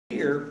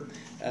here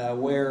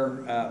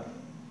where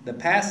the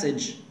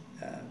passage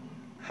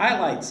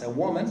highlights a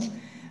woman.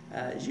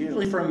 It's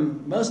usually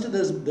from most of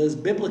those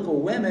biblical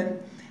women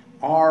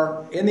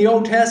are in the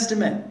Old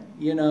Testament.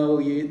 You know,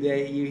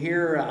 you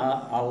hear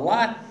a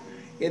lot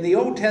in the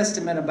Old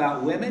Testament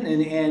about women,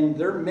 and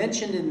they're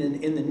mentioned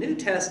in the New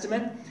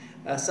Testament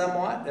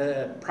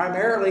somewhat.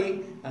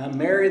 Primarily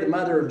Mary, the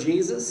mother of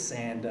Jesus,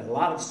 and a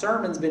lot of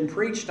sermons been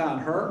preached on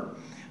her.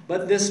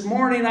 But this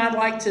morning I'd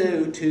like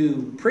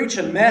to preach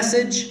a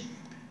message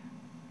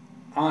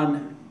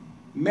on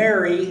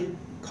Mary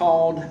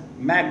called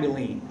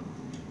Magdalene.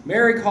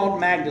 Mary called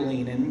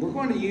Magdalene, and we're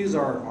going to use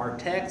our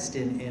text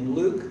in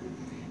Luke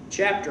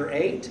chapter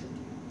 8,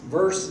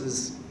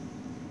 verses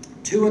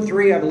 2 and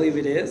 3, I believe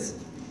it is.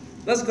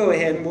 Let's go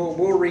ahead and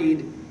we'll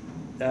read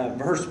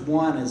verse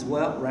 1 as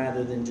well,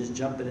 rather than just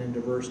jumping into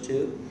verse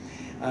 2.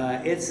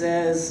 It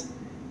says,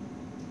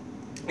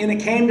 "And it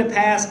came to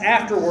pass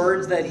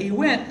afterwards that he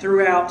went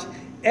throughout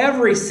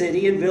every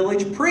city and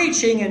village,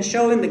 preaching and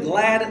showing the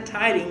glad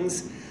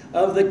tidings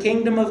of the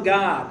kingdom of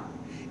God.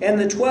 And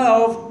the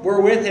 12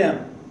 were with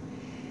him.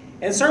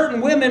 And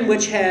certain women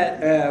which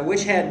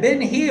had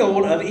been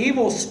healed of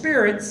evil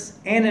spirits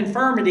and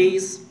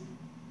infirmities,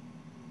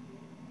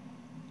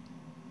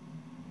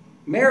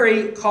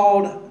 Mary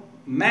called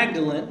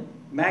Magdalene,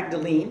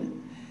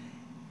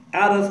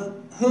 out of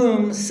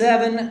whom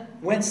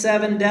went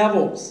seven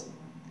devils.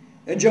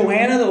 And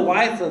Joanna, the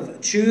wife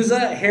of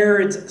Chuza,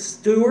 Herod's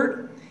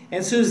steward,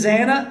 and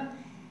Susanna,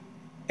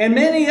 and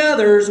many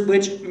others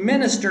which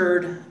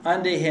ministered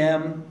unto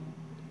him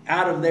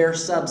out of their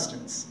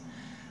substance."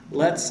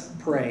 Let's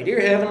pray.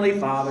 Dear Heavenly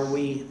Father,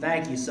 we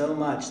thank you so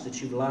much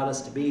that you've allowed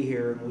us to be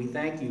here, and we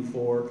thank you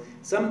for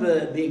some of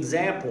the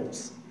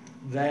examples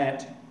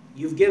that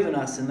you've given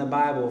us in the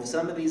Bible of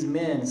some of these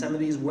men, some of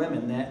these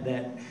women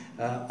that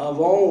of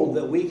old,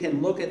 that we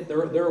can look at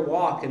their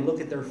walk and look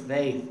at their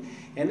faith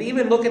and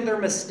even look at their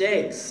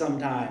mistakes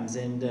sometimes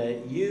and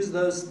use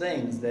those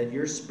things that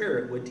your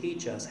Spirit would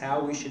teach us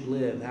how we should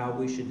live, how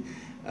we should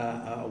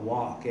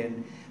walk.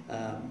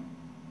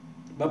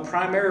 But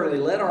primarily,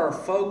 let our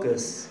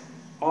focus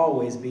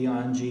always be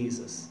on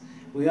Jesus.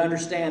 We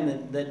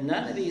understand that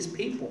none of these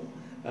people,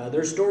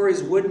 their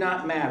stories would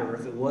not matter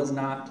if it was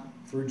not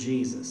for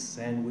Jesus.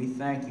 And we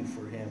thank you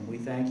for him. We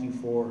thank you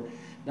for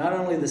not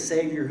only the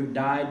Savior who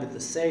died, but the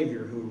Savior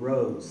who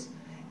rose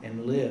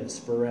and lives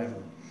forever.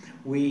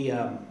 We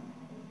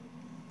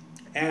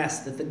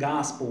ask that the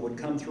gospel would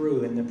come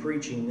through in the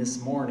preaching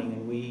this morning,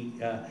 and we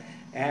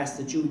ask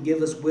that you would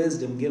give us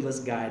wisdom, give us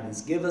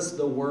guidance, give us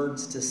the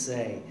words to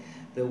say,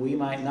 that we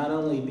might not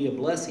only be a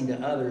blessing to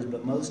others,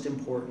 but most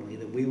importantly,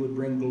 that we would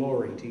bring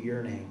glory to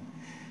your name.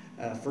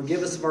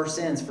 Forgive us of our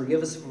sins,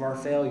 forgive us of our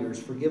failures,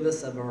 forgive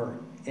us of our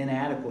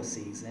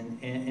inadequacies,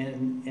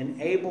 and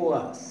enable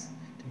us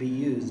to be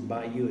used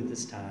by you at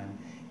this time.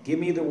 Give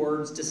me the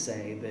words to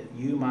say, that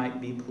you might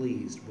be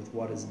pleased with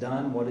what is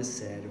done, what is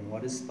said, and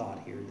what is thought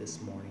here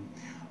this morning.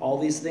 All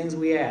these things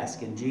we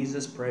ask in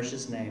Jesus'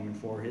 precious name and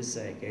for his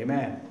sake.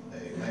 Amen.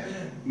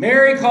 Amen.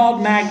 Mary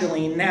called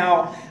Magdalene.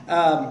 Now,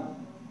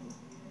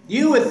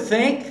 you would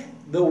think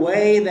the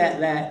way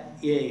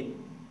that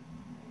you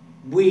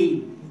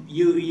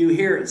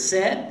hear it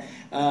said,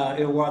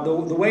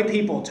 the way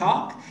people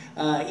talk,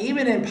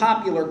 even in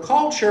popular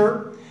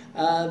culture,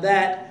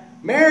 that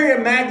Mary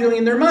of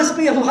Magdalene, there must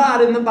be a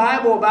lot in the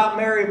Bible about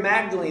Mary of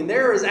Magdalene.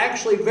 There is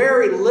actually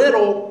very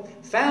little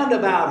found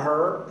about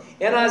her.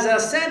 And as I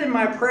said in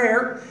my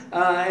prayer,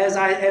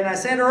 I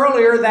said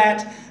earlier,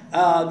 that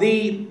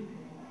the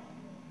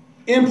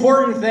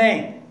important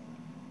thing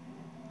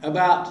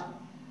about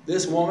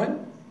this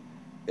woman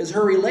is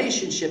her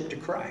relationship to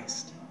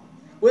Christ.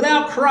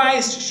 Without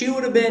Christ, she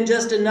would have been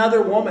just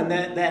another woman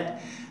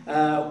that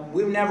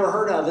we've never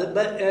heard of it.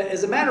 But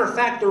as a matter of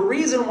fact, the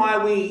reason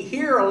why we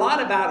hear a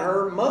lot about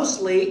her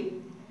mostly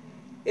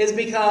is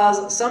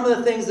because some of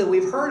the things that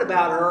we've heard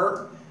about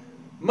her,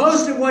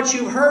 most of what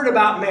you've heard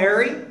about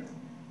Mary,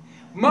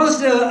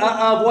 most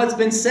of what's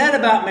been said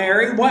about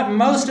Mary,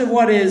 most of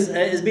what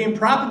is being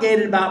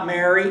propagated about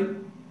Mary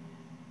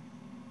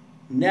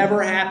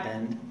never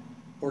happened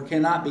or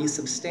cannot be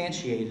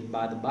substantiated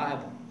by the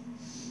Bible.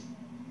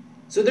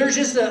 So there's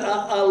just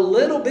a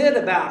little bit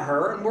about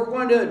her, and we're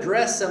going to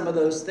address some of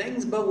those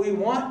things, but we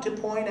want to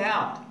point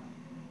out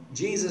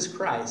Jesus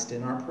Christ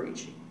in our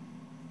preaching.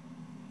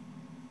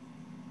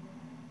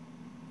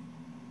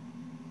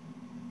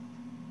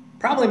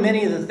 Probably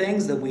many of the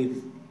things that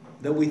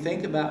we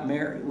think about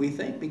Mary, we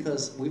think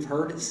because we've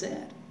heard it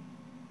said.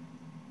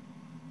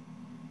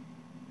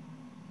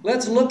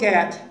 Let's look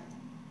at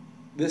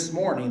this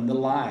morning the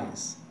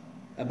lies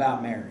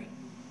about Mary.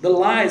 The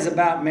lies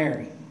about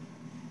Mary.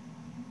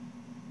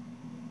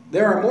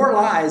 There are more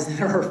lies than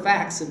there are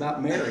facts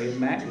about Mary of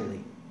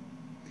Magdalene.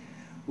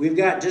 We've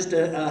got just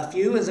a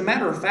few. As a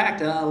matter of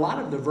fact, a lot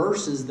of the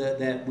verses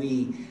that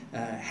we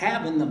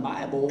have in the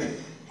Bible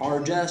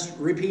are just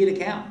repeat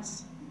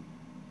accounts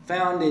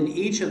found in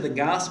each of the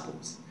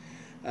Gospels,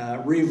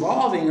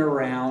 revolving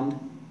around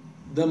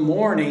the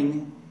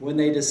morning when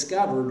they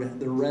discovered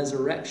the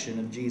resurrection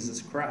of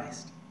Jesus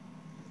Christ.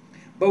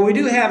 But we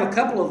do have a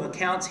couple of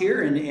accounts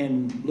here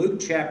in Luke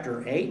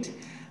chapter 8.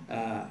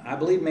 I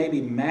believe maybe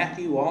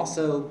Matthew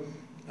also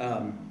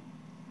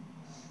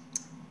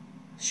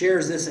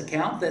shares this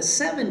account that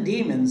 7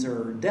 demons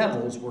or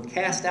devils were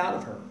cast out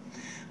of her.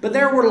 But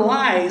there were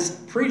lies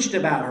preached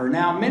about her.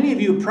 Now, many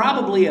of you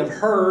probably have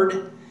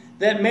heard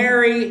that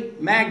Mary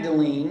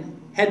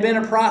Magdalene had been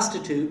a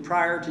prostitute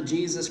prior to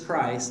Jesus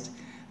Christ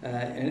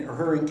and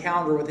her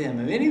encounter with him.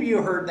 Have any of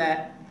you heard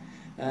that?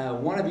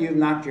 One of you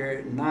nod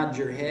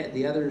your head.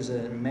 The others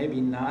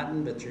maybe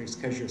nodding, but it's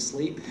because you're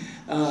asleep.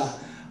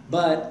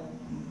 But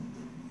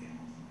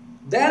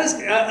that is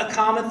a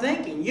common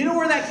thinking. You know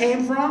where that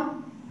came from?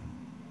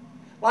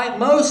 Like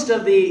most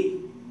of the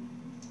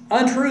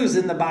untruths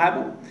in the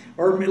Bible,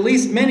 or at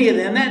least many of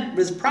them, that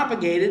was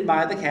propagated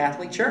by the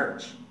Catholic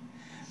Church.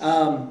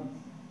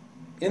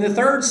 In the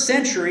 3rd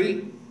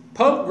century,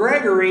 Pope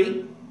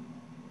Gregory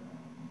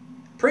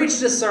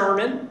preached a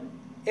sermon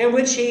in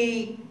which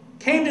he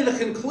came to the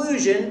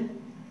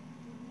conclusion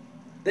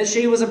that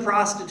she was a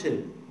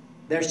prostitute,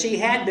 that she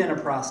had been a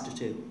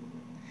prostitute.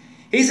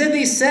 He said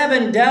these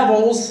 7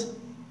 devils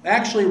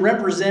actually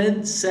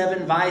represented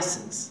 7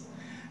 vices.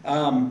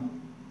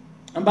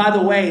 And by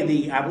the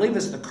way, I believe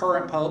it's the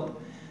current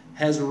Pope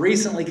has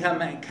recently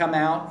come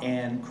out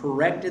and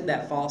corrected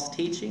that false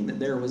teaching that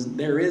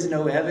there is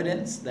no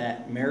evidence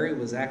that Mary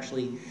was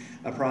actually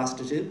a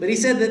prostitute. But he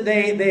said that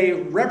they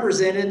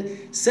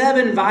represented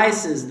 7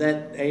 vices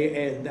that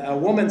a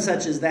woman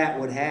such as that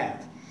would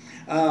have.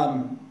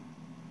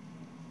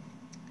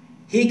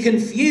 He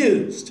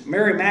confused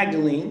Mary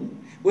Magdalene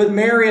with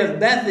Mary of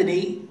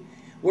Bethany,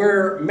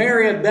 where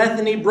Mary of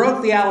Bethany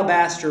broke the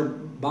alabaster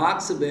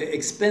box of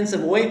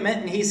expensive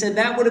ointment, and he said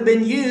that would have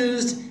been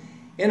used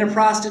in a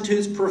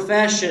prostitute's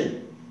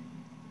profession.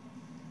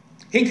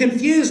 He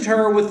confused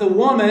her with the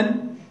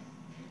woman,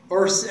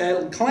 or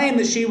claimed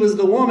that she was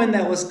the woman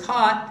that was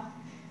caught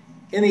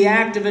in the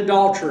act of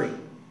adultery.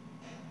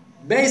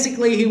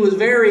 Basically, he was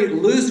very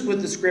loose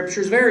with the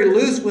scriptures, very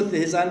loose with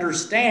his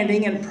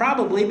understanding, and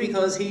probably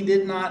because he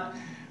did not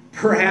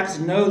perhaps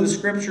know the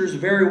scriptures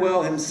very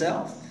well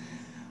himself.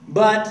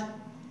 But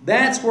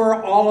that's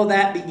where all of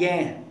that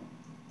began.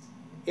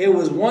 It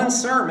was one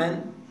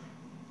sermon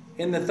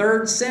in the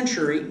 3rd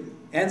century,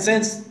 and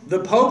since the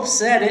Pope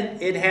said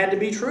it, it had to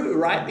be true,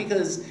 right?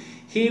 Because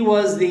he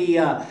was the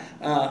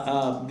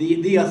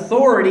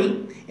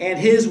authority, and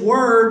his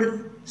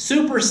word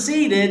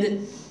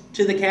superseded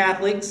to the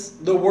Catholics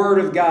the Word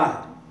of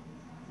God.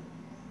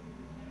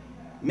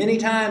 Many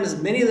times,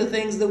 many of the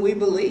things that we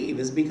believe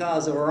is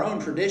because of our own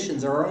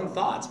traditions, our own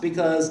thoughts,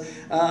 because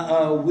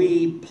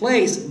we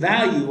place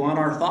value on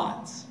our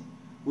thoughts.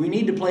 We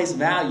need to place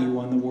value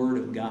on the Word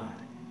of God.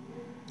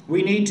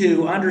 We need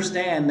to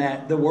understand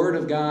that the Word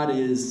of God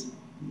is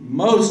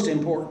most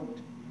important.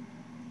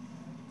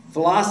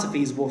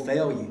 Philosophies will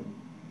fail you.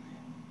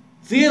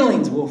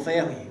 Feelings will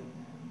fail you.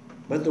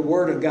 But the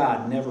Word of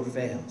God never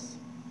fails.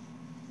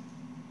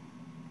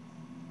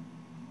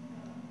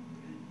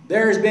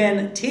 There has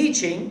been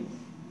teaching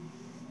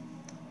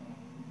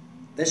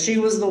that she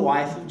was the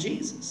wife of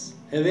Jesus.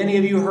 Have any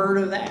of you heard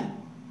of that?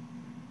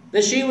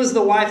 That she was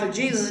the wife of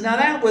Jesus. Now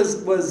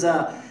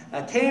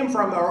that came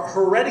from a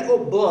heretical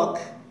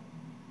book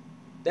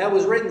that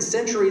was written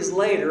centuries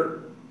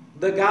later,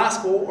 the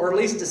Gospel, or at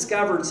least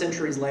discovered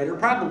centuries later,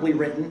 probably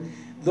written,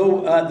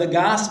 the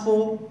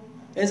Gospel.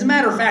 As a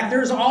matter of fact,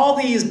 there's all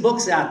these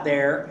books out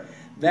there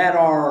that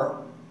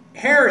are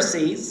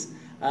heresies.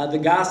 The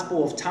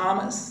Gospel of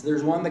Thomas.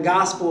 There's one, the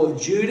Gospel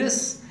of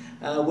Judas,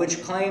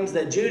 which claims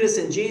that Judas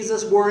and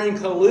Jesus were in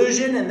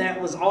collusion and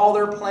that was all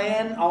their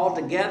plan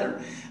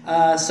altogether.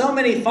 So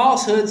many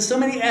falsehoods, so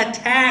many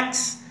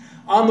attacks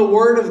on the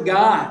Word of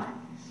God.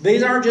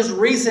 These aren't just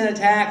recent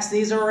attacks.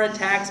 These are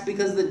attacks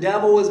because the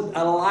devil was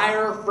a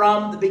liar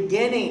from the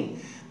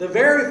beginning. The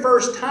very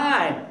first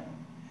time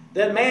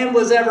that man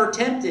was ever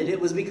tempted, it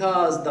was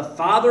because the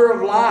father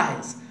of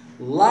lies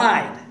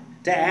lied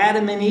to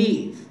Adam and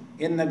Eve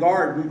in the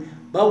garden.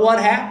 But what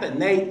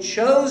happened? They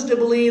chose to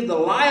believe the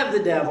lie of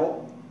the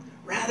devil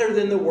rather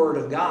than the Word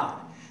of God.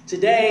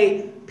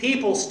 Today,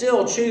 people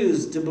still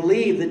choose to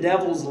believe the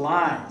devil's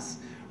lies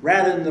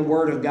rather than the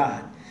Word of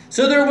God.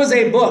 So there was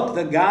a book,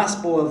 the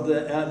Gospel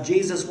of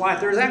Jesus'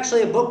 wife. There's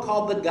actually a book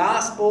called the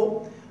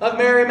Gospel of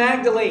Mary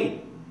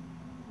Magdalene.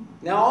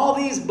 Now, all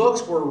these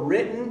books were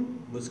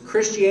written was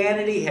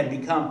Christianity had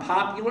become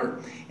popular,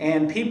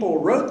 and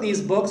people wrote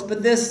these books,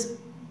 but this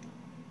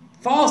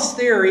false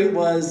theory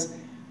was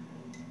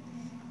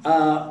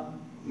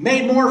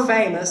made more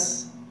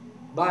famous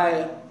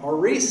by a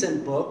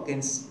recent book,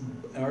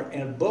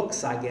 and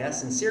books, I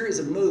guess, and series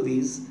of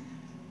movies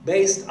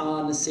based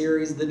on the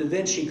series The Da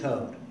Vinci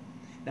Code.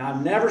 Now,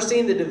 I've never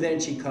seen the Da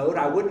Vinci Code.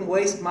 I wouldn't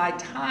waste my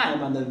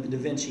time on the Da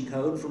Vinci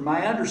Code. From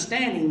my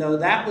understanding, though,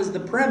 that was the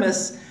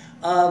premise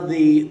of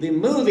the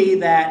movie,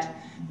 that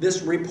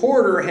this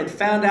reporter had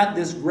found out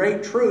this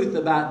great truth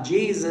about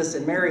Jesus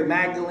and Mary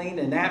Magdalene,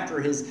 and after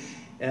his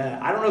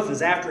I don't know if it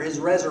was after his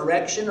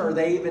resurrection or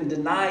they even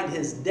denied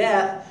his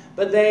death,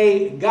 but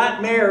they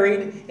got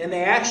married and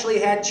they actually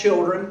had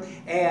children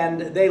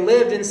and they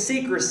lived in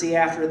secrecy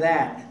after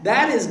that.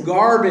 That is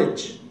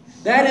garbage.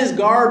 That is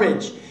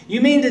garbage.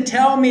 You mean to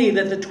tell me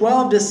that the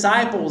 12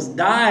 disciples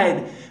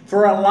died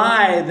for a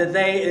lie that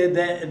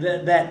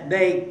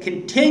they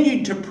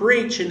continued to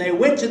preach, and they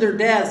went to their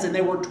deaths and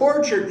they were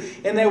tortured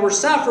and they were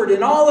suffered,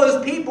 and all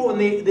those people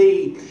in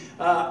the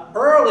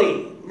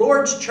early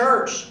Lord's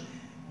church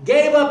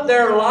gave up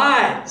their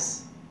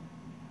lives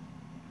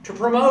to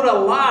promote a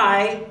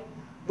lie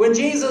when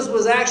Jesus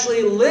was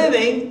actually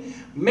living,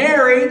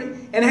 married,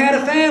 and had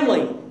a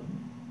family.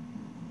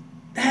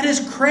 That is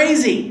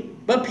crazy.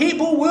 But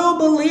people will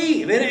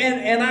believe.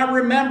 And I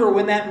remember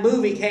when that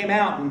movie came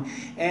out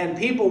and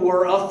people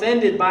were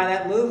offended by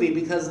that movie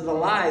because of the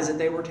lies that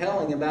they were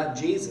telling about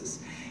Jesus.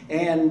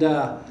 And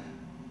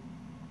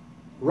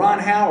Ron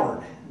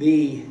Howard,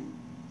 the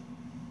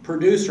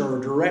producer or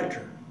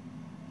director,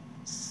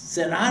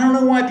 said, I don't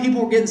know why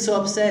people are getting so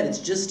upset. It's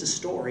just a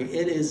story.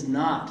 It is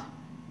not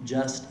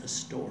just a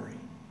story.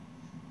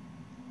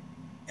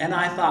 And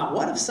I thought,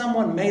 what if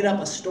someone made up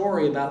a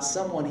story about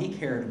someone he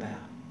cared about?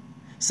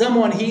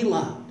 Someone he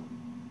loved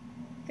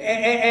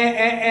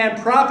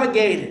and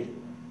propagated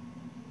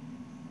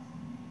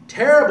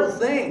terrible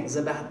things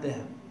about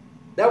them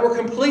that were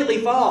completely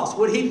false.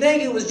 Would he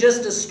think it was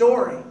just a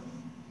story?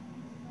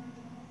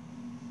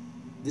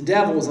 The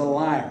devil was a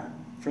liar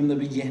from the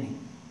beginning.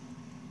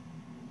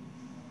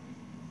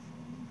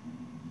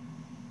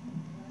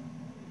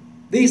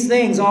 These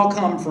things all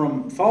come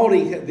from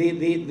faulty,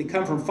 they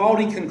come from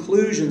faulty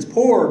conclusions,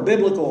 poor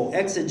biblical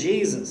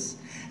exegesis,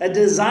 a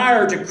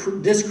desire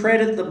to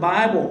discredit the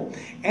Bible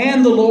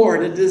and the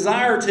Lord, a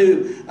desire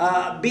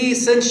to be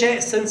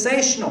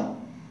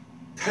sensational.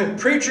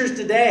 Preachers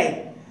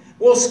today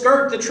will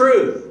skirt the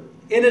truth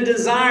in a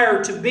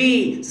desire to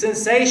be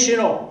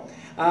sensational.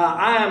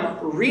 I am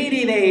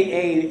reading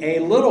a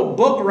little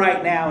book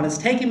right now, and it's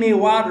taking me a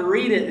while to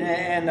read it,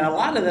 and a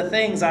lot of the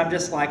things I'm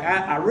just like,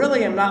 I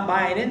really am not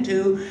buying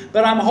into,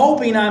 but I'm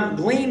hoping I'm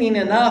gleaning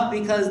enough,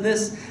 because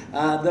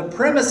the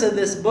premise of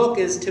this book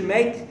is to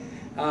make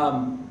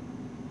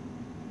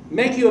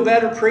you a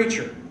better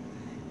preacher.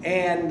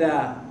 And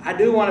I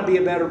do want to be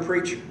a better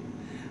preacher.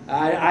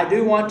 I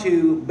do want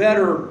to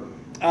better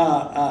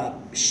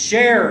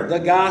share the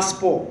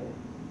gospel.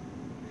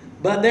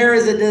 But there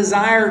is a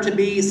desire to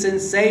be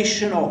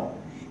sensational.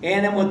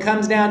 And when it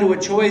comes down to a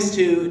choice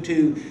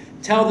to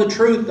tell the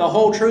truth, the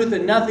whole truth,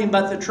 and nothing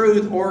but the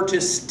truth, or to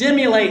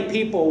stimulate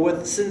people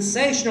with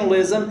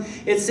sensationalism,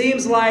 it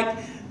seems like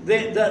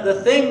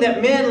the thing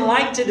that men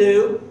like to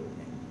do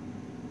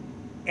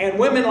and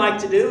women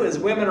like to do, as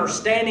women are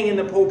standing in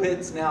the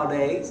pulpits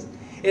nowadays,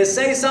 is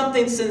say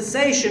something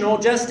sensational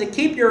just to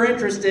keep your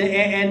interest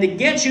and to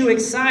get you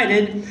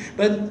excited.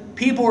 But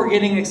people are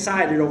getting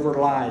excited over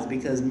lies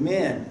because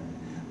men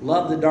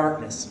love the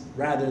darkness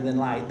rather than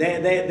light.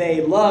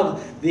 They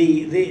love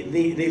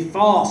the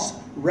false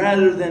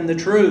rather than the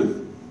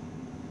truth.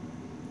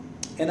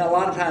 And a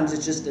lot of times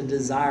it's just a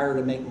desire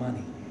to make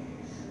money.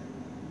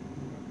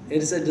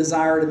 It's a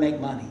desire to make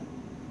money.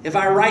 If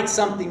I write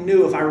something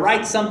new, if I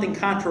write something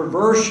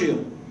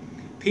controversial,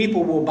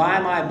 people will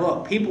buy my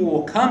book. People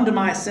will come to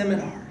my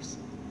seminars.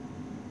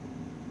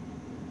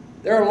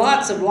 There are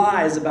lots of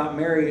lies about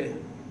Mary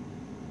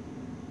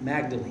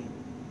Magdalene.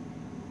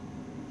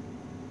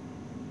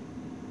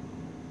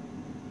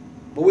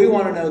 But we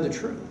want to know the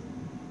truth.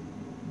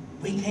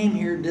 We came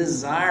here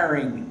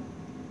desiring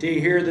to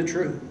hear the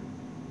truth.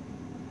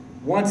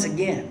 Once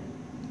again,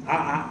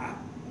 I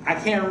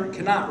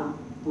cannot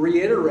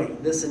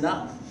reiterate this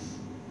enough.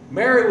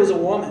 Mary was a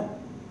woman,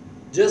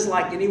 just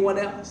like anyone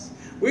else.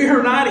 We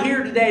are not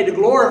here today to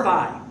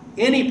glorify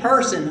any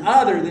person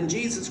other than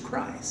Jesus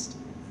Christ.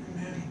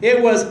 Amen.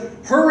 It was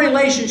her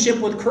relationship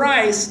with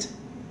Christ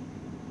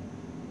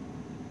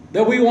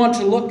that we want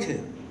to look to.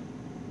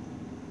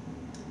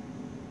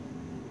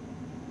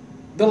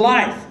 The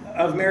life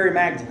of Mary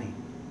Magdalene.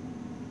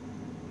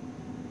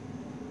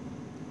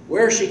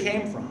 Where she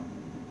came from.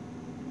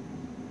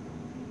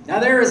 Now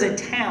there is a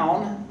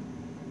town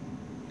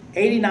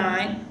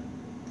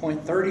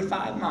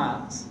 89.35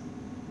 miles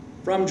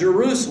from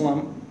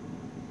Jerusalem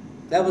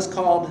that was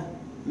called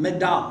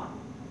Magdala.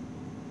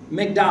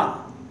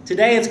 Magdala.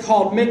 Today it's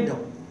called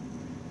Migdal.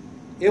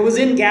 It was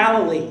in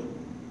Galilee.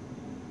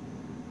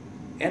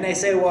 And they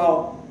say,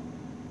 well,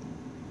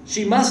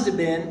 she must have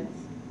been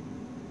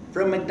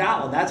from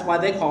Magdala. That's why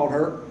they called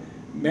her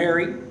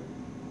Mary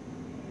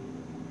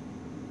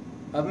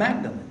of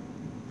Magdalene,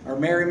 or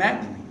Mary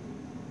Magdalene.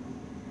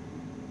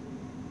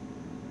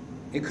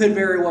 It could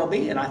very well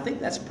be, and I think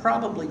that's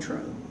probably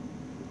true.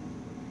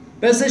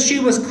 But it says she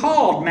was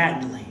called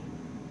Magdalene.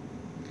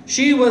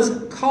 She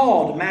was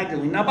called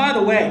Magdalene. Now, by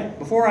the way,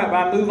 before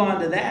I move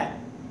on to that,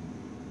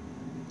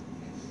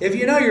 if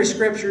you know your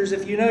scriptures,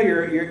 if you know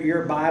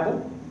your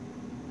Bible,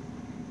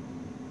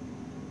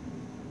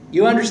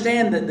 you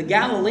understand that the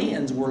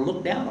Galileans were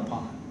looked down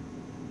upon.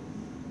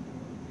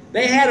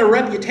 They had a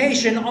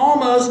reputation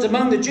almost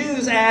among the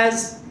Jews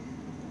as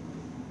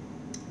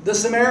the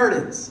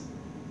Samaritans.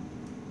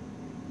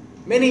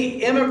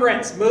 Many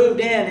immigrants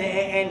moved in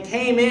and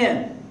came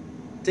in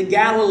to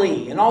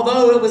Galilee. And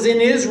although it was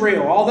in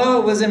Israel, although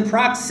it was in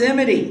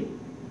proximity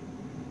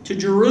to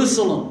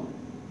Jerusalem,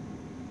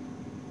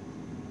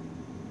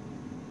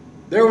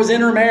 there was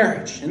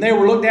intermarriage, and they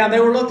were looked down.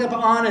 They were looked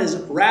upon as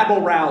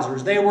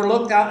rabble-rousers. They were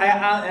looked at,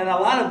 and a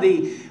lot of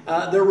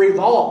the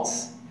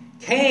revolts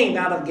came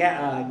out of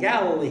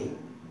Galilee.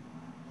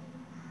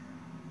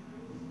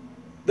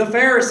 The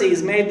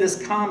Pharisees made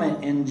this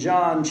comment in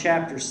John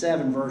chapter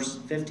 7, verse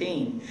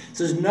 15. It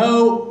says,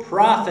 "No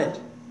prophet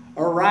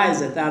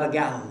ariseth out of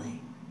Galilee."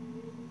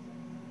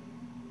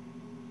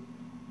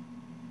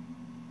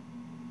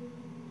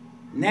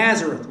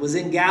 Nazareth was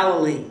in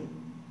Galilee.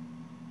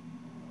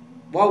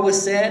 What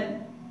was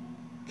said?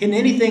 Can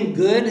anything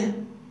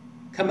good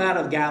come out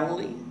of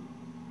Galilee?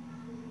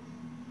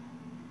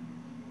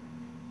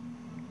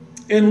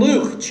 In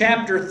Luke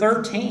chapter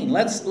 13,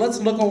 let's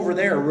look over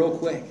there real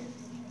quick.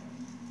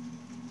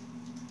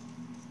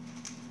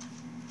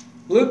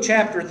 Luke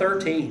chapter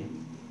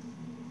 13.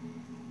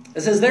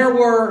 It says, "There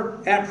were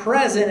at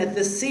present at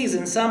this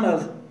season some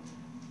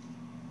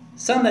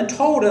that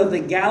told of the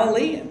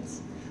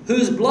Galileans,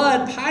 whose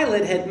blood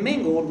Pilate had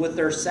mingled with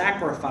their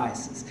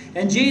sacrifices.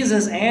 And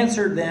Jesus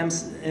answered them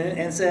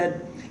and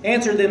said,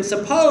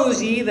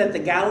 Suppose ye that the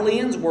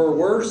Galileans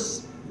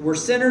were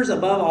sinners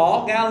above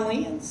all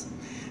Galileans,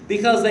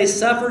 because they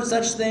suffered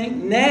such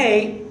thing?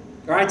 Nay,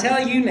 or I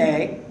tell you,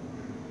 nay.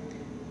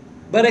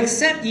 But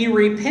except ye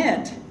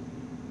repent,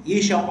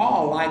 ye shall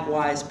all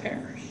likewise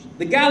perish."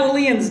 The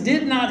Galileans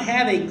did not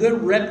have a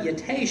good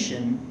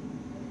reputation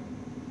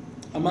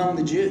among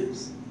the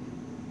Jews.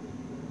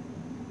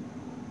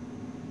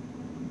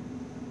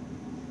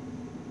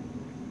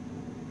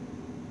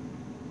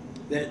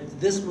 That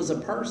this was a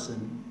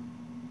person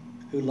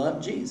who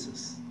loved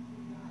Jesus,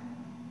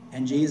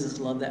 and Jesus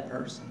loved that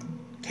person.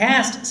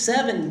 Cast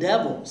 7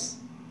 devils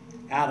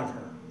out of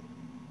her.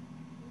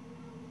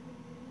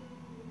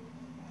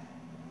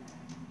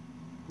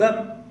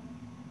 But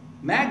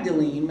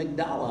Magdalene,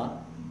 Magdala,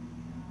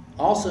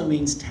 also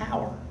means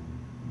tower.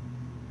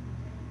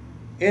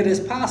 It is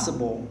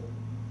possible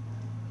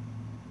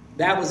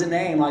that was a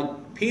name, like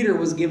Peter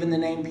was given the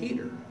name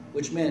Peter,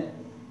 which meant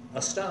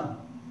a stone.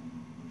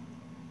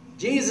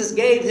 Jesus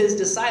gave his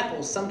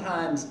disciples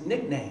sometimes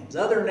nicknames,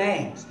 other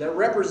names that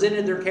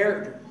represented their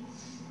character.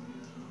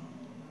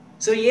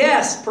 So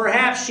yes,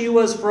 perhaps she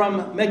was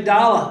from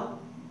Magdala,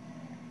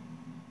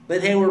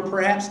 but they were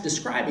perhaps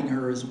describing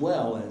her as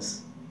well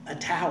as a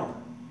tower.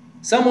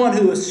 Someone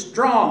who was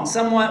strong,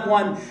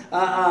 when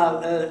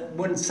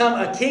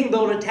a king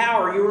built a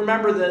tower, you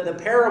remember the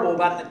parable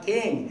about the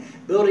king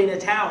building a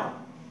tower.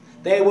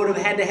 They would have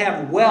had to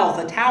have wealth.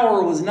 A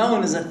tower was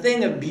known as a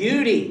thing of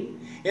beauty.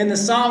 In the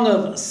Song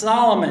of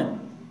Solomon,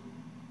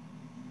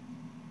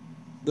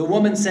 the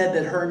woman said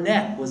that her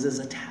neck was as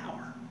a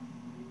tower.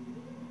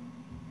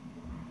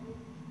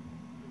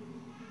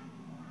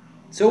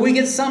 So we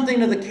get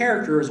something of the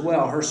character as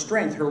well, her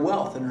strength, her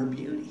wealth, and her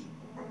beauty.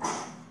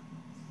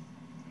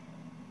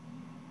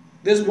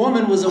 This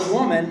woman was a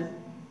woman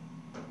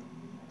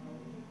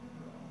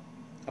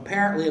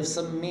apparently of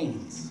some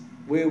means.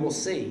 We will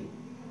see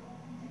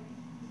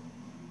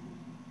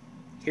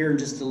here in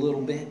just a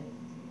little bit.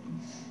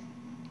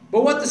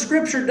 But what the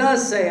scripture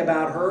does say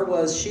about her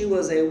was she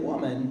was a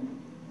woman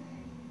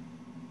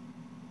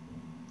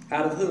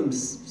out of whom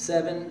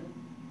 7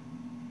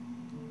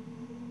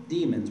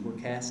 demons were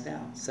cast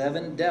out.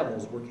 7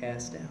 devils were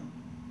cast out.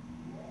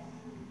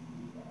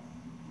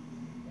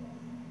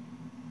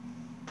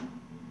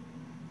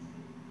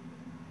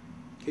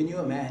 Can you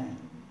imagine?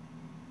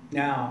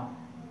 Now,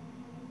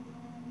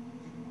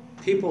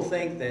 people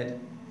think that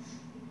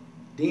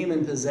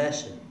demon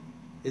possession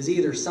is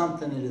either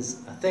something that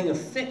is a thing of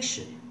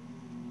fiction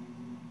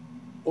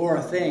or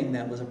a thing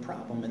that was a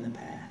problem in the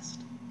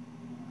past.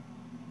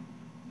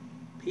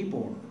 People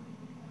were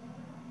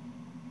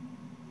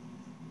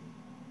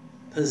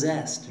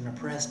possessed and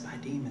oppressed by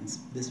demons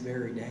this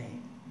very day.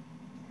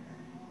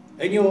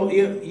 And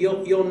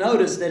you'll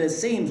notice that it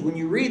seems when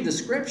you read the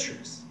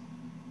scriptures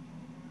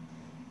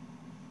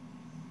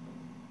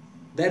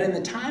that in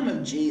the time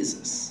of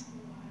Jesus,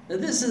 now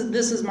this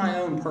is my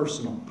own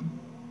personal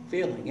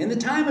feeling. In the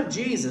time of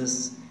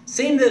Jesus,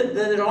 seemed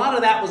that a lot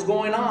of that was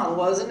going on,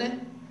 wasn't it?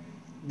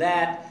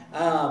 That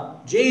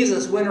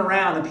Jesus went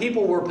around and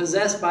people were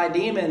possessed by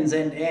demons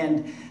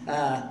and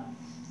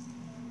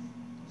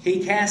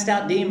he cast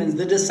out demons.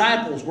 The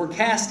disciples were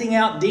casting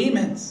out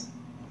demons.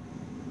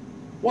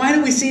 Why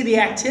do we see the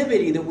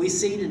activity that we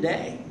see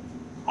today?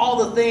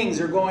 All the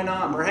things are going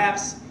on.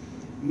 Perhaps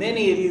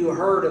many of you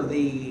heard of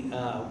the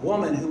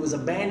woman who was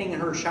abandoning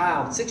her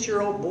child,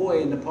 6-year-old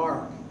boy in the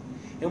park.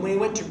 And when he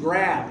went to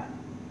grab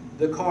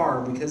the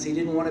car because he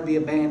didn't want to be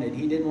abandoned,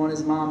 he didn't want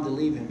his mom to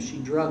leave him, she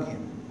drugged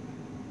him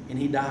and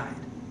he died.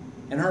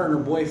 And her and her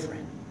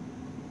boyfriend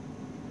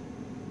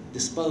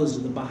disposed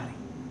of the body,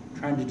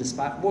 trying to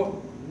despise.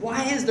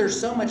 Why is there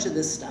so much of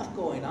this stuff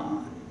going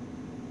on?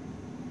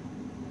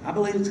 I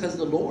believe it's because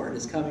the Lord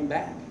is coming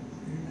back.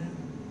 Amen.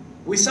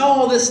 We saw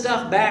all this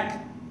stuff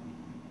back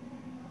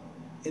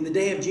in the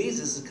day of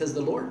Jesus because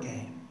the Lord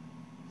came.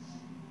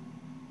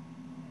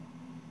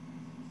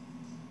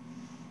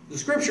 The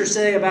scriptures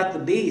say about the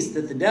beast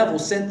that the devil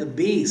sent the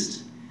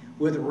beast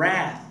with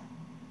wrath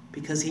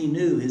because he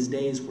knew his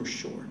days were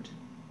short.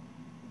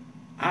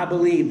 I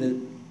believe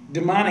that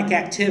demonic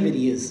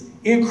activity is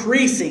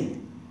increasing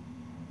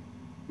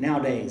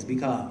nowadays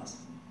because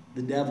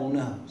the devil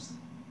knows,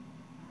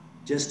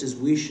 just as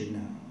we should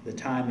know, the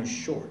time is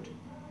short.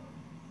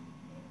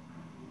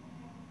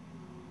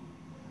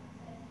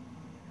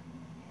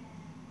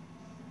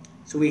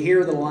 So we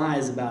hear the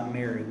lies about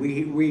Mary.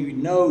 We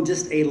know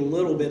just a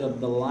little bit of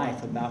the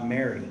life about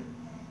Mary,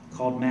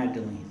 called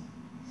Magdalene.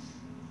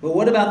 But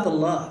what about the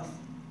love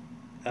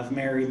of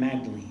Mary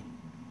Magdalene?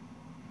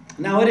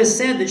 Now it is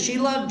said that she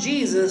loved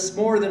Jesus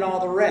more than all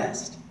the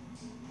rest.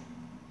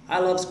 I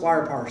love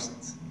Squire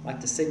Parsons. I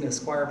like to sing those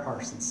Squire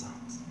Parsons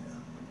songs.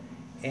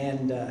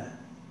 And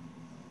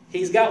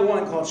he's got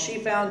one called She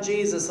Found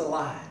Jesus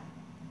Alive.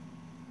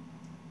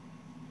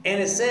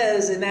 And it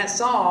says in that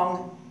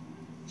song,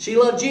 she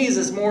loved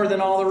Jesus more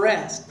than all the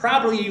rest.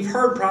 Probably you've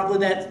heard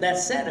that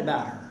said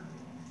about her.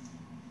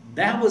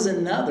 That was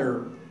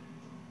another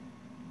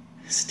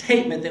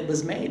statement that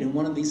was made in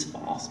one of these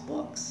false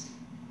books.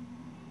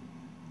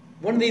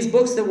 One of these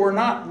books that were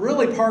not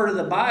really part of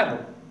the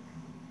Bible.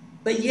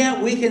 But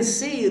yet we can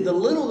see, the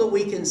little that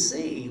we can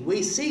see,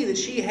 we see that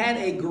she had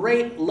a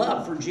great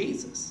love for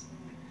Jesus.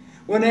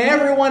 When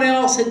everyone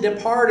else had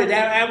departed,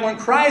 when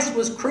Christ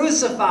was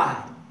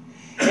crucified,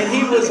 and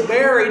he was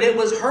buried, it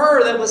was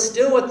her that was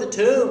still at the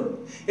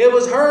tomb. It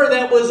was her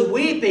that was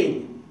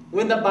weeping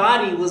when the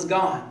body was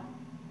gone.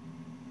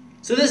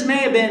 So this may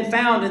have been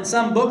found in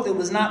some book that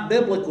was not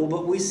biblical,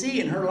 but we see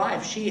in her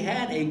life she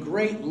had a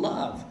great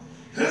love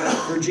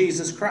for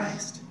Jesus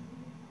Christ.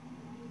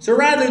 So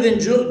rather than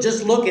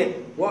just look at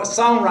what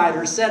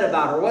songwriters said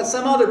about her, what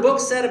some other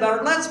books said about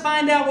her, let's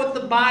find out what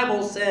the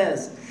Bible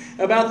says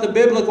about the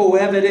biblical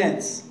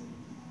evidence.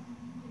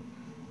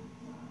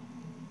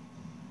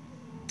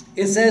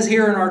 It says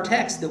here in our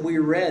text that we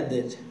read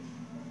that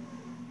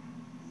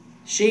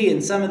she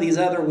and some of these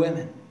other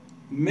women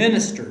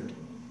ministered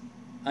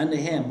unto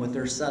him with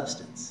their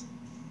substance.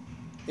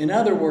 In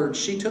other words,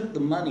 she took the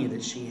money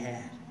that she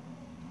had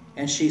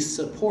and she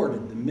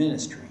supported the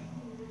ministry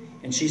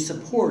and she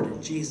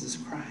supported Jesus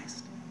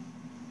Christ.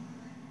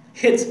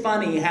 It's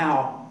funny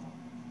how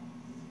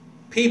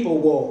people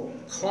will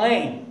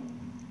claim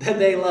that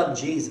they love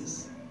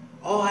Jesus.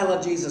 Oh, I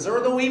love Jesus.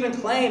 Or they'll even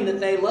claim that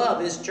they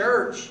love his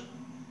church.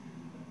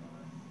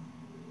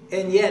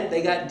 And yet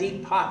they got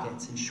deep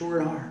pockets and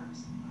short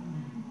arms.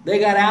 They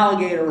got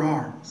alligator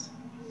arms.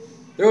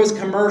 There was a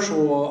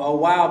commercial a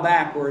while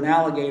back where an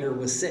alligator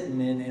was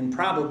sitting in, and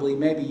probably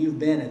maybe you've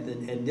been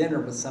at dinner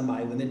with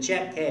somebody. When the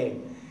check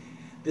came,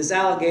 this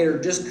alligator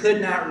just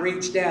could not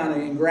reach down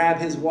and grab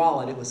his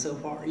wallet. It was so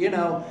far. You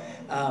know,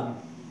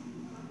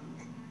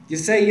 you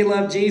say you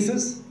love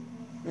Jesus,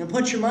 and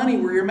put your money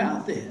where your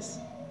mouth is.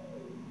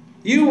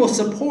 You will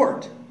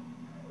support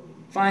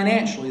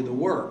financially the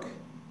work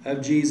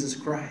of Jesus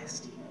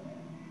Christ.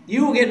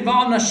 You will get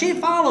involved. Now, she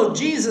followed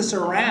Jesus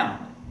around.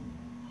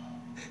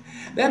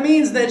 That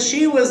means that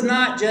she was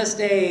not just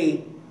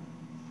a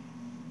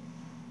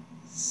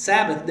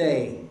Sabbath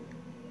day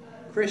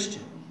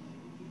Christian.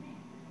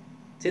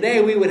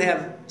 Today we would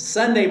have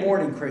Sunday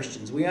morning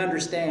Christians. We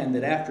understand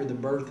that after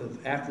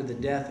the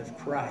death of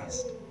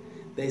Christ,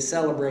 they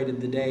celebrated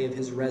the day of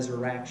his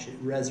resurrection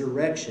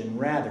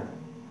rather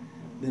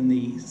than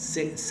the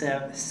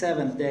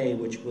seventh day,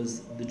 which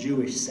was the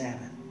Jewish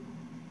Sabbath.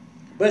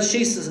 But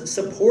she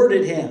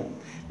supported him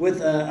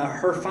with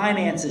her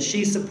finances.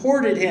 She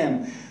supported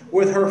him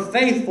with her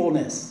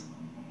faithfulness.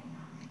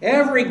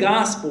 Every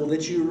gospel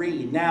that you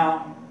read.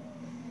 Now,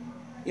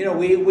 you know,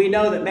 we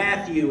know that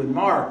Matthew and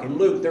Mark and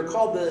Luke, they're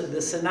called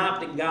the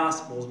synoptic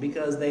gospels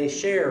because they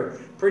share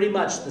pretty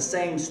much the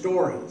same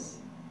stories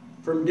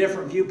from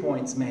different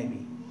viewpoints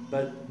maybe,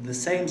 but the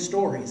same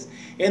stories.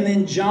 And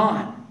then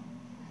John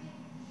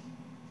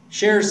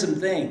shares some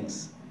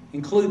things,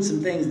 includes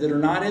some things that are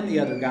not in the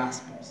other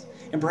gospels.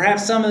 And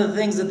perhaps some of the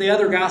things that the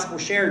other gospel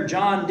shared,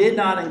 John did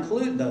not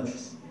include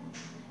those.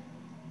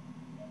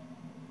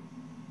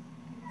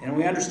 And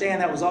we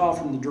understand that was all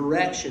from the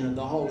direction of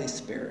the Holy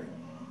Spirit.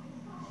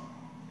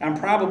 And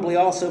probably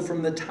also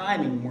from the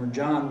timing where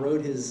John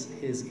wrote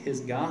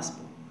his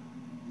gospel.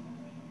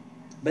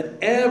 But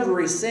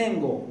every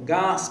single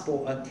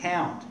gospel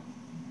account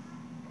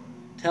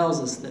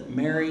tells us that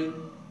Mary,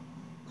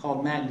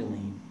 called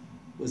Magdalene,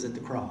 was at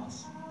the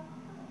cross.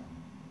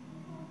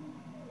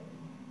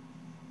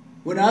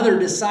 When other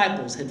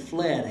disciples had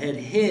fled, had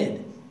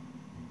hid,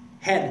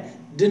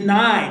 had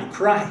denied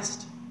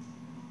Christ,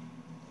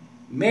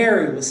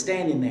 Mary was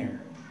standing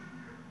there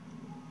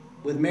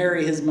with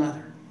Mary, his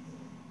mother.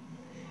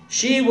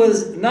 She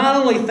was not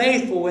only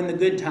faithful in the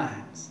good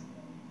times,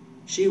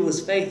 she was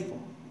faithful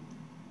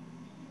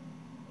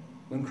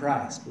when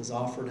Christ was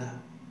offered up.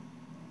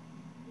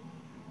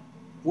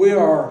 We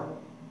are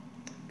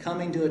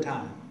coming to a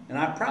time, and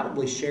I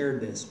probably shared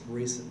this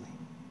recently.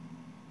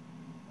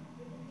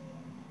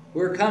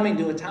 We're coming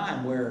to a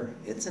time where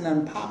it's an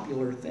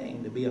unpopular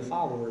thing to be a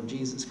follower of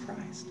Jesus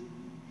Christ.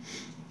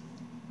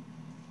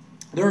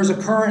 There is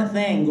a current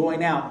thing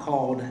going out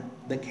called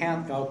the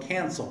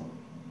cancel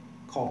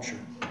culture,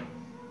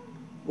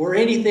 where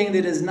anything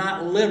that is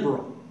not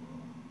liberal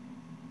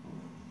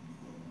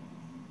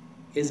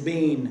is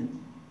being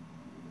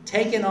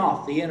taken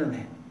off the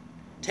internet,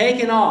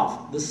 taken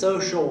off the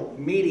social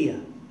media.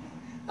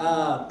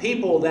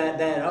 People that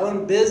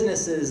own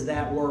businesses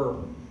that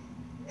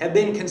have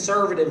been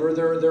conservative, or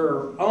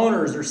their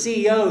owners or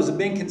CEOs have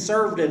been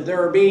conservative,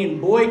 they're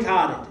being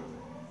boycotted.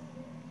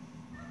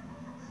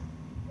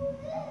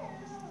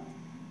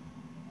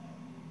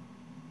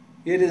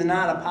 It is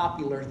not a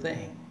popular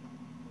thing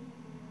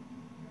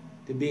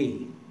to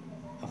be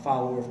a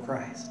follower of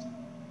Christ.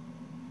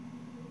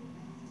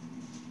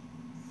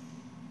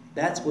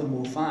 That's when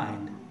we'll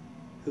find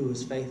who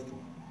is faithful.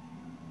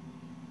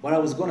 What I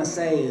was going to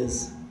say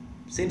is,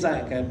 seems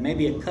like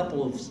maybe a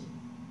couple of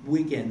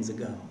weekends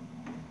ago,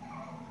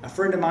 a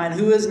friend of mine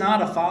who is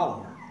not a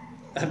follower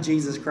of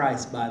Jesus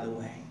Christ, by the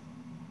way,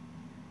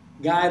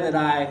 guy that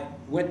I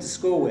went to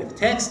school with,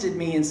 texted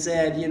me and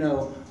said,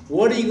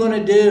 what are you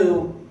going to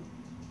do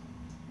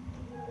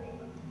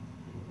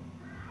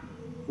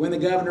when the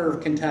governor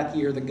of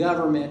Kentucky or the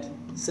government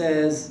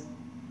says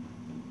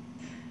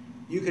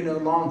you can no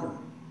longer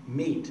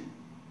meet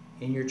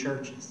in your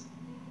churches?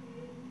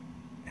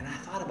 And I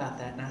thought about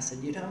that, and I said,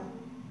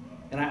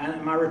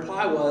 and my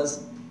reply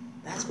was,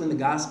 that's when the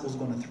gospel's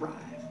going to thrive.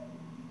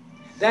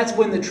 That's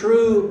when the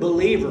true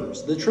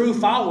believers, the true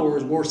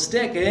followers will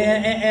stick.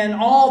 And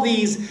all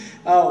these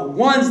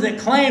ones that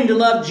claim to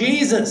love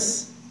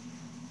Jesus.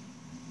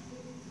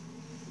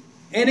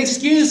 And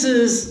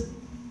excuses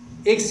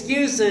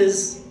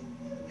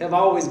have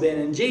always been.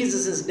 In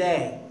Jesus'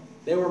 day,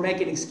 they were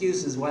making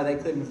excuses why they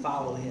couldn't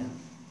follow him.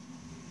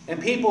 And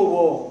people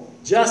will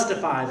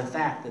justify the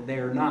fact that they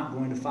are not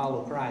going to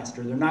follow Christ,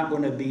 or they're not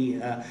going to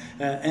be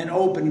an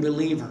open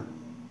believer.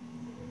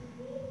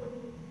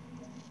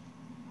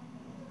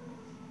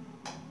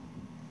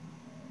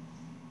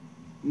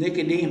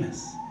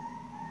 Nicodemus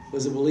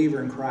was a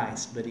believer in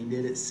Christ, but he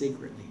did it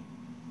secretly.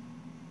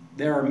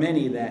 There are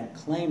many that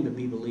claim to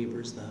be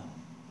believers, though.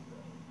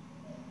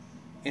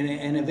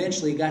 And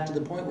eventually it got to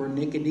the point where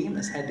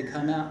Nicodemus had to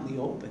come out in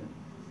the open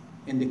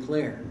and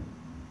declare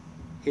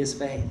his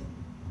faith.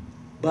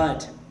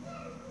 But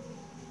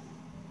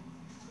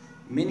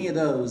many of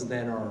those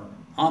that are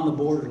on the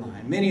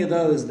borderline, many of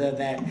those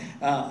that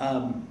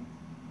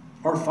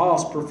are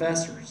false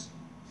professors,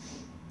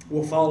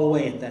 will fall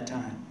away at that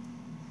time.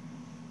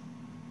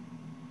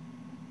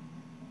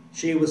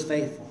 She was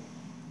faithful.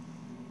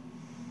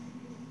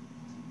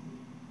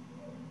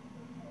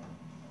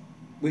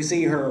 We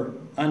see her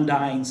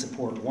undying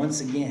support once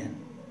again.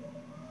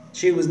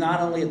 She was not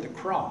only at the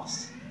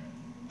cross,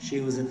 she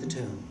was at the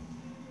tomb.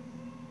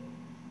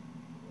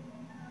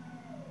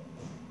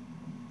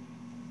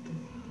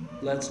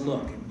 Let's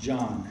look at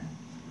John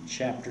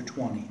chapter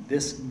 20.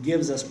 This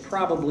gives us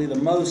probably the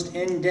most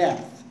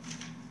in-depth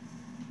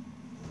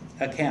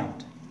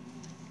account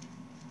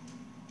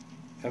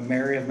of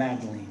Mary of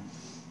Magdalene.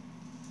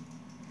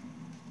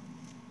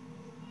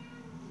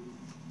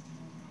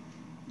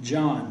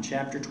 John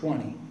chapter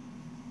 20.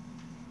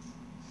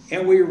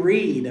 And we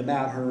read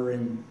about her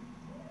in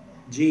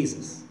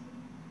Jesus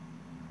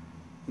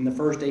in the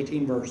first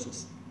 18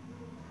 verses.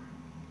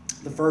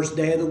 The first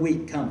day of the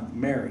week cometh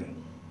Mary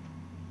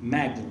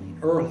Magdalene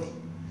early,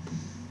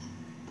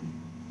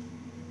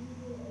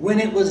 when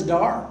it was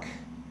dark.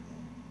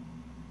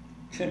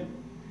 You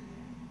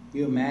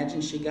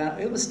imagine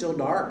it was still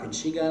dark, and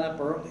she got up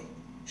early.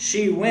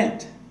 She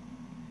went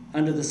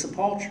unto the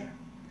sepulchre,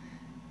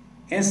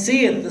 and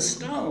seeth the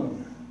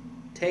stone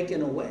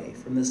taken away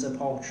from the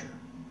sepulchre.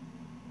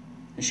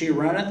 And she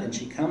runneth, and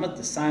she cometh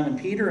to Simon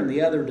Peter and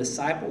the other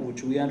disciple,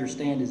 which we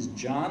understand is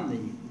John,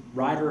 the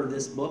writer of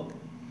this book,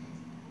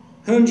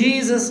 whom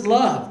Jesus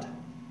loved,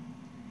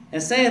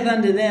 and saith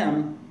unto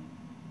them,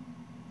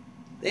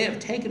 they have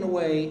taken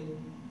away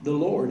the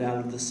Lord out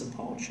of the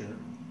sepulchre,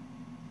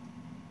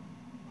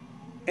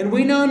 and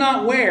we know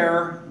not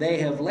where they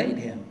have laid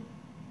him.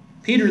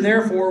 Peter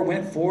therefore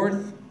went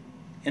forth,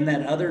 and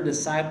that other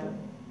disciple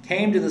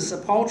came to the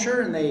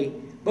sepulchre, and they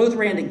both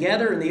ran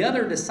together, and the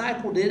other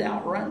disciple did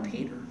outrun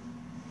Peter,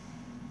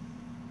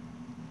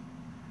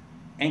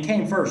 and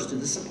came first to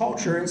the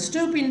sepulchre, and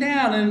stooping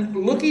down and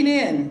looking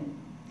in,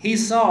 he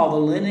saw the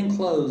linen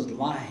clothes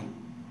lying.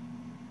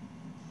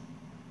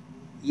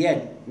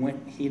 Yet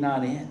went he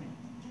not in,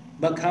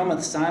 but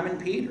cometh Simon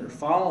Peter,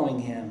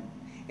 following him,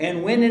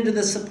 and went into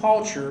the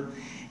sepulchre,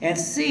 and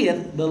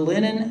seeth the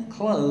linen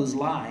clothes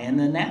lie, and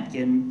the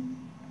napkin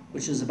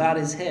which is about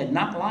his head,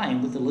 not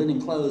lying with the linen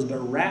clothes, but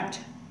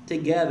wrapped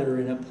together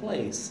in a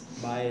place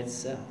by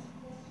itself.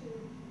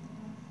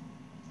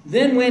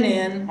 Then went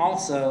in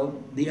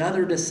also the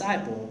other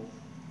disciple,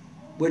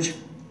 which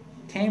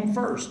came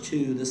first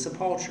to the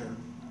sepulchre,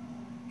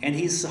 and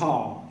he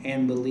saw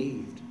and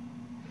believed.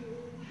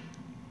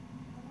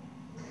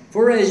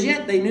 For as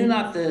yet they knew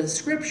not the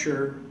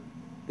scripture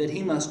that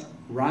he must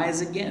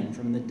rise again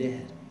from the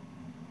dead.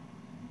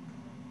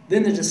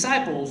 Then the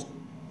disciples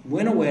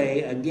went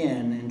away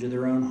again into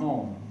their own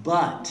home.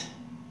 But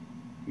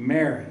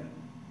Mary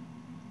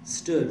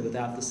stood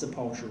without the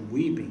sepulchre,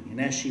 weeping. And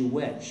as she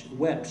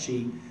wept,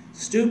 she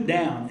stooped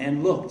down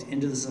and looked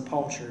into the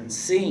sepulchre, and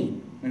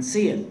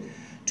seeth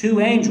two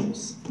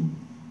angels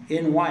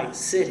in white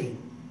sitting,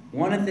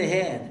 one at the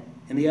head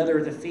and the other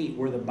at the feet,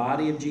 where the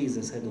body of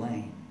Jesus had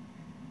lain.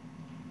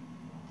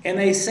 And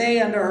they say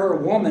unto her,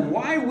 Woman,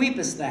 why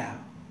weepest thou?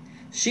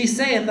 She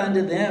saith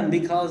unto them,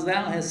 Because they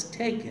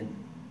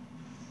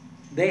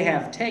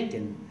have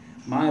taken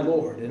my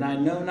Lord, and I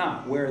know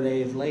not where they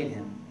have laid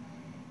him.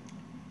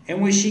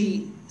 And when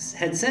she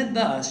had said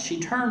thus, she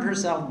turned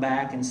herself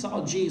back and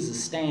saw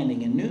Jesus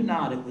standing, and knew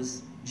not it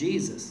was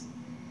Jesus.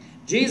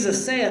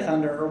 Jesus saith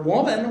unto her,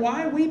 Woman,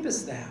 why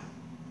weepest thou?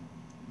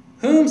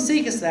 Whom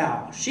seekest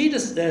thou? She,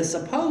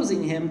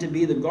 supposing him to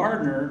be the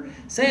gardener,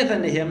 saith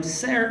unto him,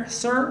 Sir,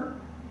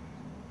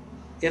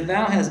 if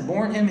thou hast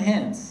borne him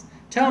hence,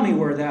 tell me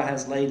where thou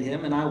hast laid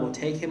him, and I will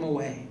take him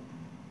away.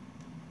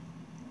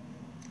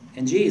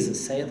 And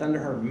Jesus saith unto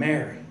her,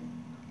 Mary.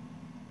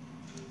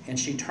 And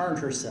she turned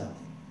herself,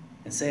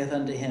 and saith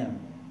unto him,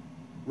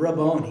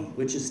 Rabboni,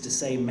 which is to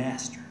say,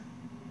 Master.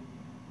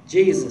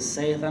 Jesus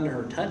saith unto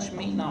her, Touch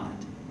me not,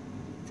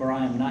 for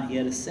I am not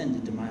yet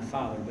ascended to my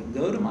Father, but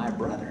go to my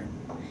brethren,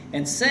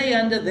 and say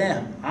unto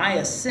them, I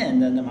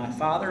ascend unto my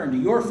Father, and to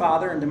your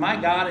Father, and to my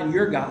God, and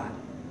your God.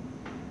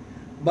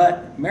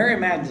 But Mary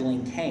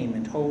Magdalene came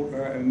and told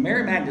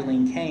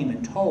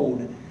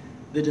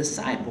the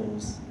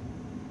disciples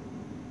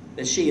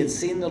that she had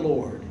seen the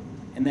Lord,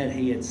 and that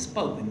he had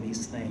spoken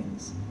these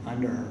things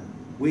unto her.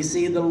 We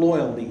see the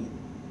loyalty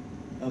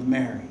of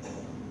Mary.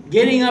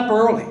 Getting up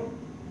early.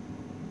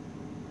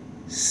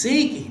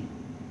 Seeking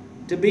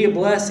to be a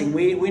blessing.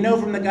 We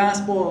know from the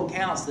gospel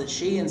accounts that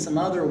she and some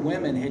other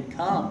women had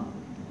come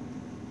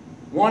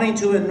wanting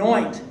to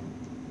anoint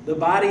the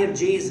body of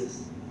Jesus,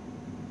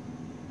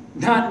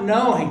 not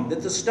knowing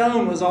that the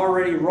stone was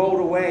already rolled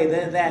away.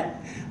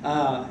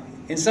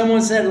 And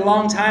someone said a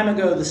long time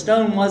ago, the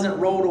stone wasn't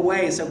rolled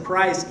away so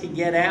Christ could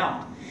get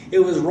out. It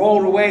was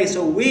rolled away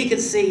so we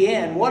could see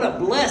in. What a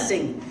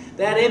blessing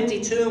that empty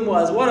tomb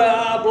was. What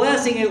a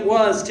blessing it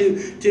was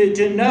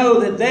to know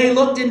that they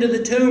looked into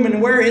the tomb,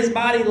 and where his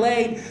body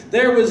laid,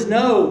 there was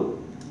no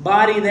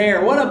body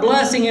there. What a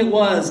blessing it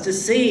was to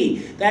see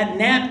that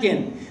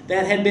napkin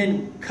that had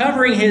been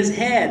covering his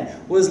head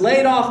was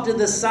laid off to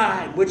the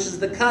side, which is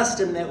the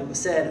custom that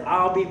said,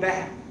 I'll be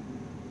back.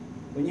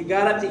 When you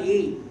got up to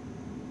eat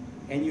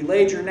and you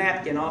laid your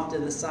napkin off to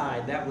the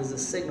side, that was a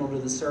signal to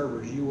the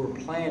servers you were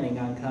planning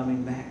on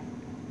coming back.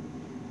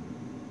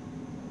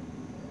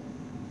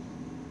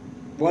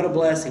 What a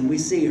blessing. We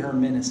see her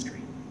ministry.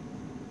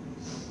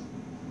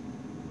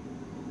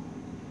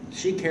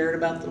 She cared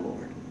about the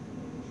Lord.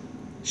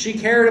 She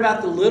cared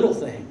about the little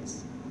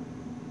things.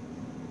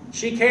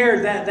 She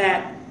cared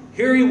that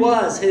here he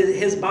was,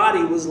 his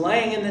body was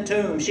laying in the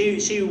tomb.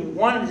 She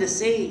wanted to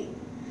see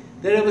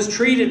that it was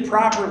treated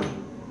properly,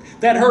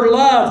 that her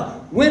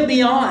love went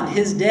beyond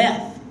his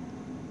death.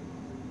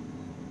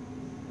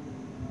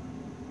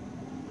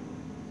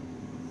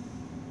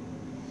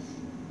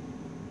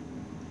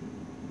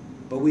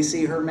 But we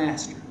see her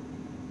master.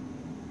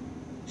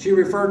 She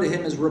referred to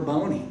him as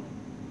Rabboni,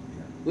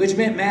 which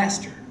meant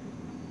master.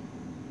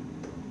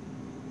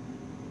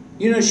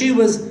 You know, she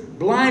was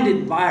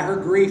blinded by her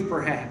grief,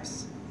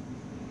 perhaps.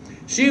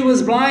 She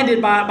was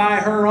blinded by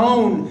her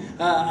own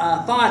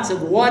thoughts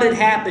of what had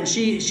happened.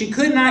 She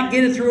could not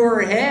get it through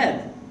her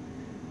head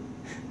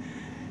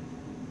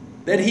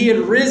that he had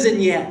risen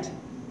yet.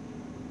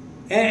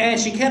 And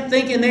she kept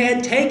thinking they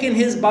had taken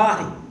his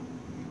body.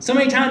 So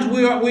many times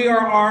we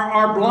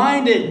are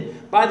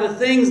blinded by the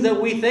things that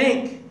we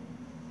think,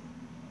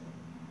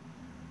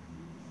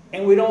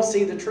 and we don't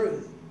see the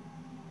truth.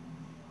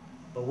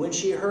 But when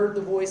she heard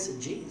the voice of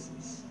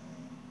Jesus,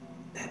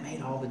 that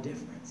made all the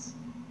difference.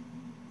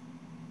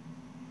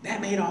 That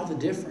made all the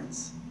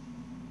difference.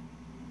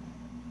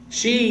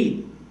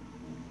 She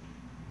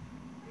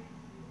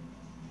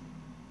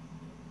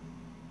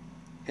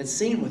had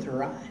seen with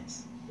her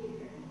eyes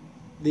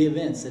the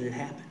events that had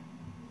happened.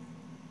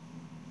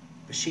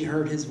 But she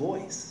heard his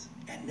voice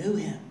and knew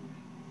him.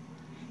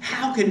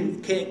 How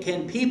can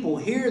people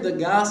hear the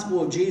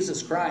gospel of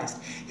Jesus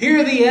Christ?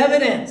 Hear the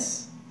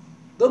evidence.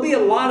 There'll be a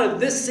lot of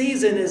this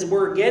season as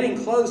we're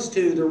getting close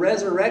to the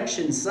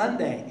Resurrection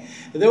Sunday.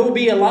 There will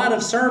be a lot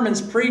of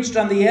sermons preached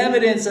on the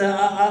evidence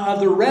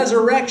of the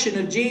resurrection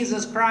of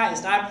Jesus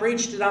Christ. I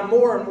preached it on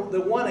more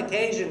than one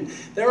occasion.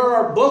 There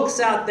are books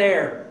out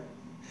there.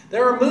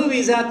 There are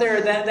movies out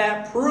there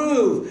that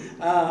prove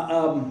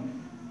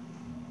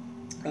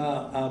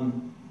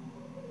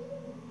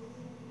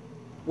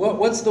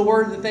what's the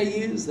word that they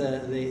use?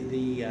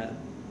 The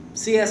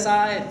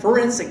CSI?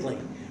 Forensically.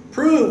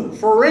 Prove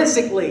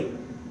forensically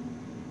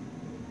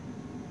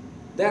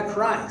that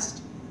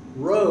Christ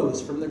rose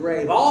from the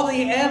grave. All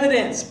the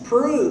evidence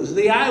proves,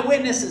 the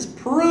eyewitnesses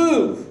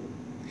prove,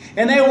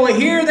 and they will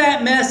hear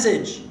that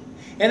message,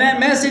 and that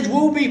message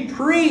will be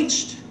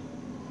preached.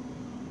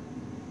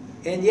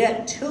 And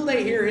yet, till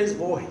they hear his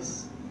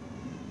voice,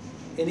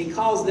 and he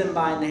calls them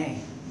by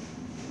name,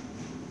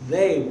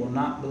 they will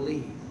not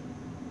believe.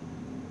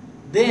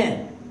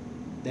 Then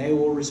they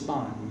will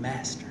respond,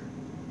 Master,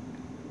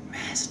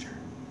 Master.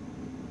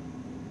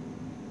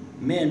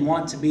 Men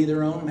want to be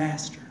their own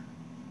master.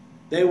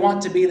 They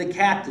want to be the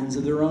captains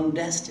of their own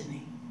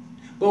destiny.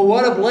 But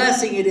what a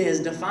blessing it is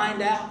to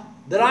find out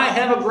that I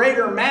have a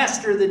greater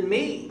master than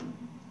me.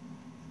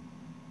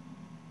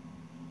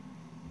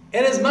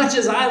 And as much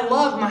as I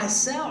love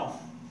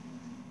myself,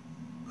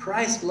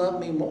 Christ loved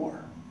me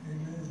more.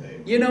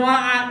 Amen. You know,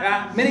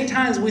 many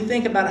times we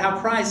think about how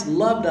Christ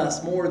loved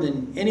us more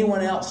than anyone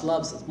else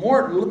loves us.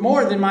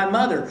 More than my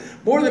mother,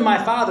 more than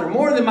my father,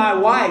 more than my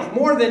wife,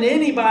 more than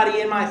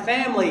anybody in my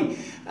family.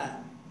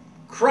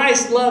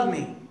 Christ loved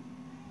me.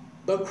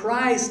 But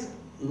Christ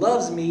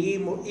loves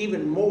me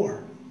even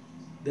more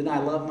than I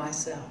love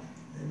myself.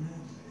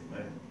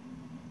 Amen.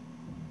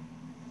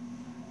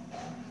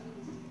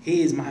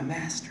 He is my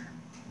master.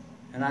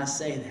 And I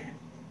say that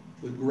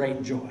with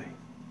great joy.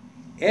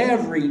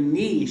 Every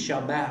knee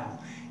shall bow.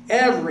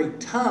 Every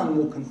tongue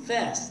will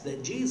confess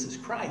that Jesus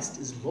Christ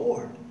is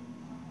Lord.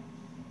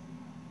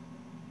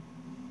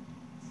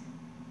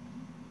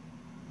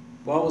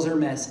 What was her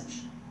message?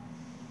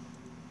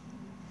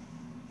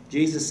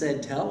 Jesus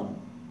said, tell them,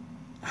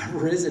 I've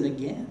risen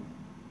again.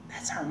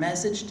 That's our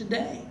message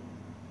today.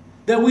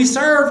 That we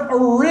serve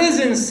a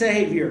risen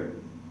Savior.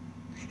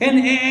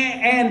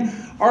 And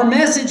our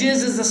message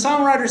is, as the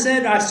songwriter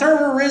said, I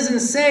serve a risen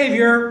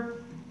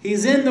Savior.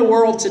 He's in the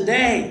world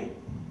today.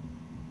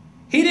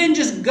 He didn't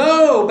just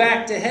go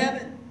back to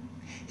heaven.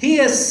 He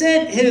has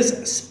sent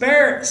His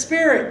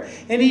Spirit,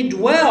 and He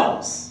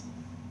dwells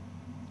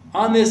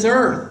on this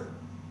earth.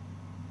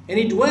 And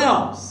He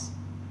dwells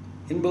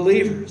in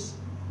believers.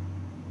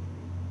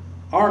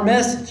 Our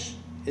message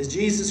is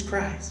Jesus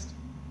Christ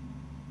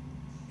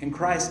and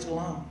Christ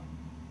alone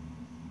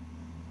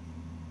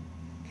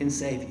can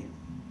save you.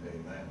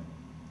 Amen.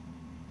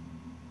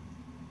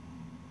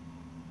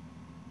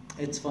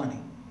 It's funny.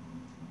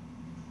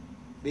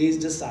 These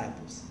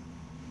disciples,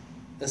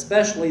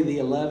 especially the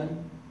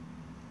 11,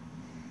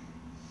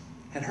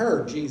 had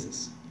heard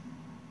Jesus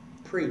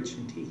preach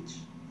and teach.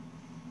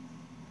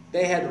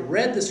 They had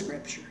read the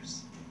Scriptures.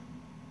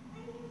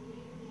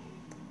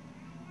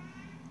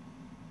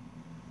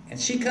 And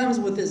she comes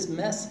with this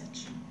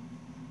message.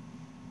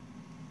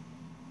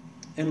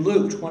 In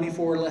Luke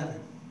 24:11,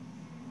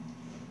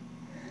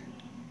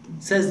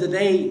 it says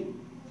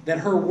that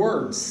her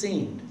words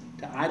seemed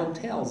to idle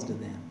tales to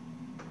them,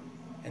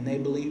 and they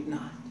believed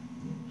not.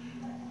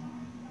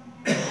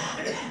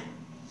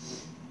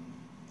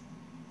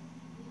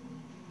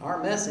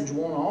 Our message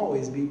won't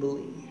always be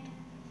believed.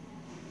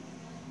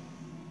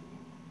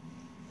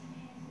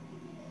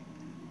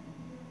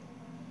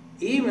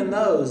 Even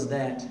those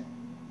that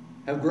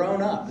have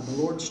grown up in the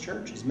Lord's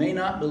churches may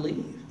not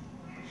believe.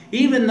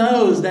 Even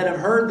those that have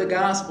heard the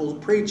gospel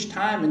preached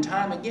time and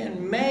time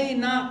again may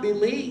not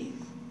believe.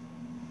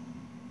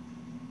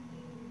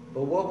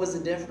 But what was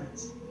the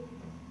difference?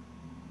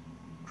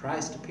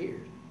 Christ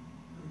appeared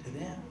to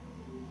them.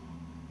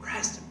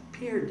 Christ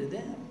appeared to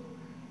them.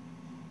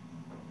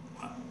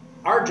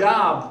 Our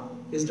job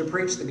is to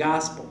preach the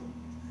gospel.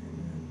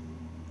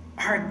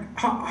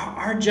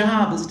 Our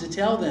job is to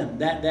tell them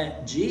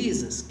that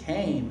Jesus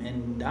came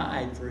and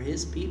died for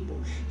His people.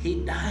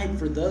 He died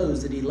for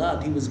those that He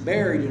loved. He was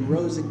buried and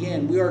rose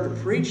again. We are to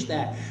preach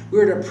that. We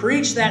are to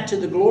preach that to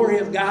the glory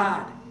of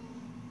God.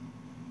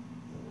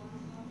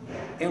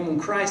 And when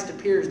Christ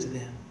appears to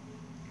them,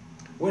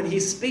 when He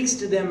speaks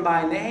to them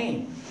by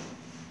name,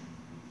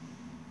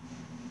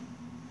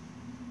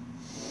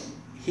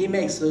 He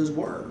makes those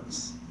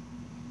words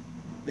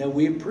that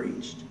we have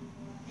preached,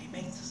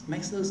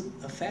 makes those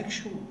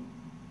effectual.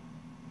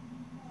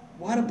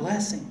 What a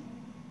blessing.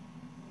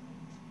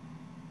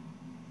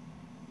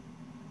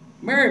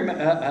 Mary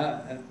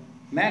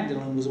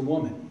Magdalene was a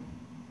woman,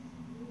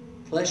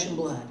 flesh and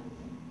blood.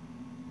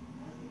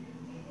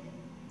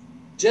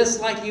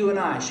 Just like you and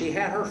I, she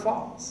had her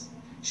faults.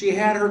 She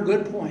had her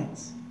good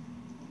points.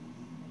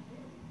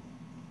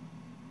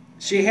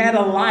 She had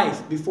a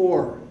life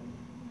before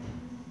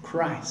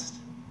Christ.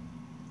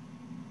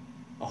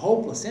 A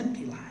hopeless,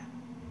 empty life.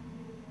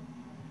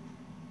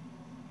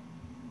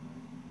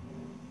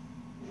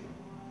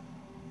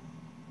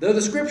 Though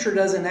the Scripture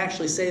doesn't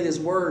actually say this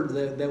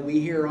word that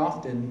we hear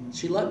often,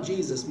 she loved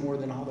Jesus more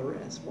than all the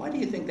rest. Why do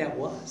you think that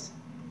was?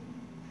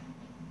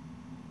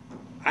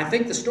 I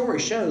think the story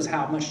shows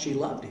how much she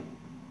loved Him.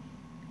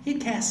 He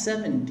cast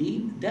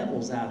 7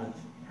 devils out of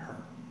her.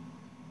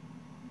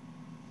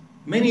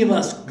 Many of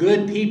us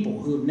good people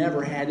who have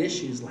never had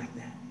issues like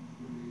that,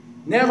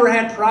 never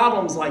had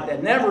problems like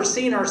that, never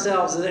seen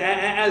ourselves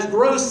as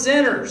gross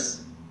sinners.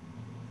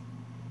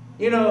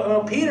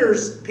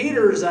 Peter's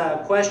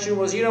question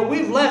was,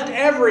 we've left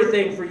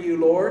everything for you,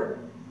 Lord.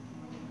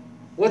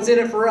 What's in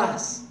it for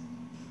us?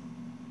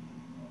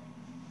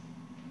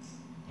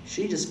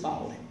 She just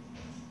followed him.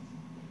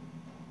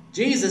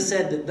 Jesus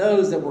said that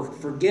those that were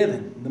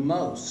forgiven the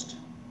most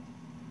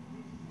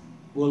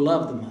will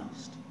love the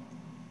most.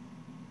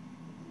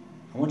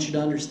 I want you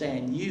to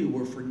understand you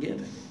were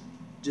forgiven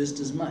just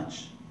as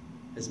much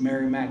as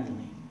Mary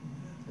Magdalene.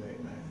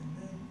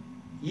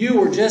 You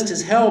were just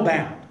as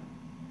hell-bound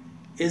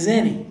as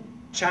any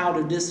child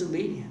of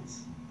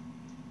disobedience.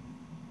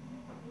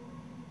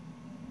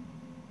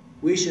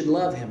 We should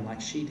love him like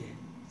she did.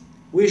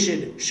 We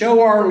should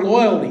show our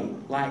loyalty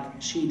like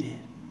she did.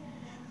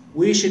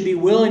 We should be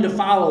willing to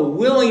follow,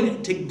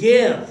 willing to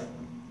give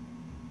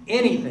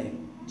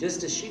anything,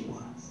 just as she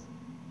was.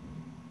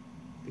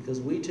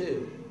 Because we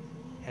too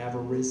have a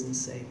risen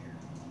Savior.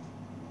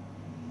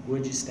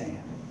 Would you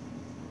stand?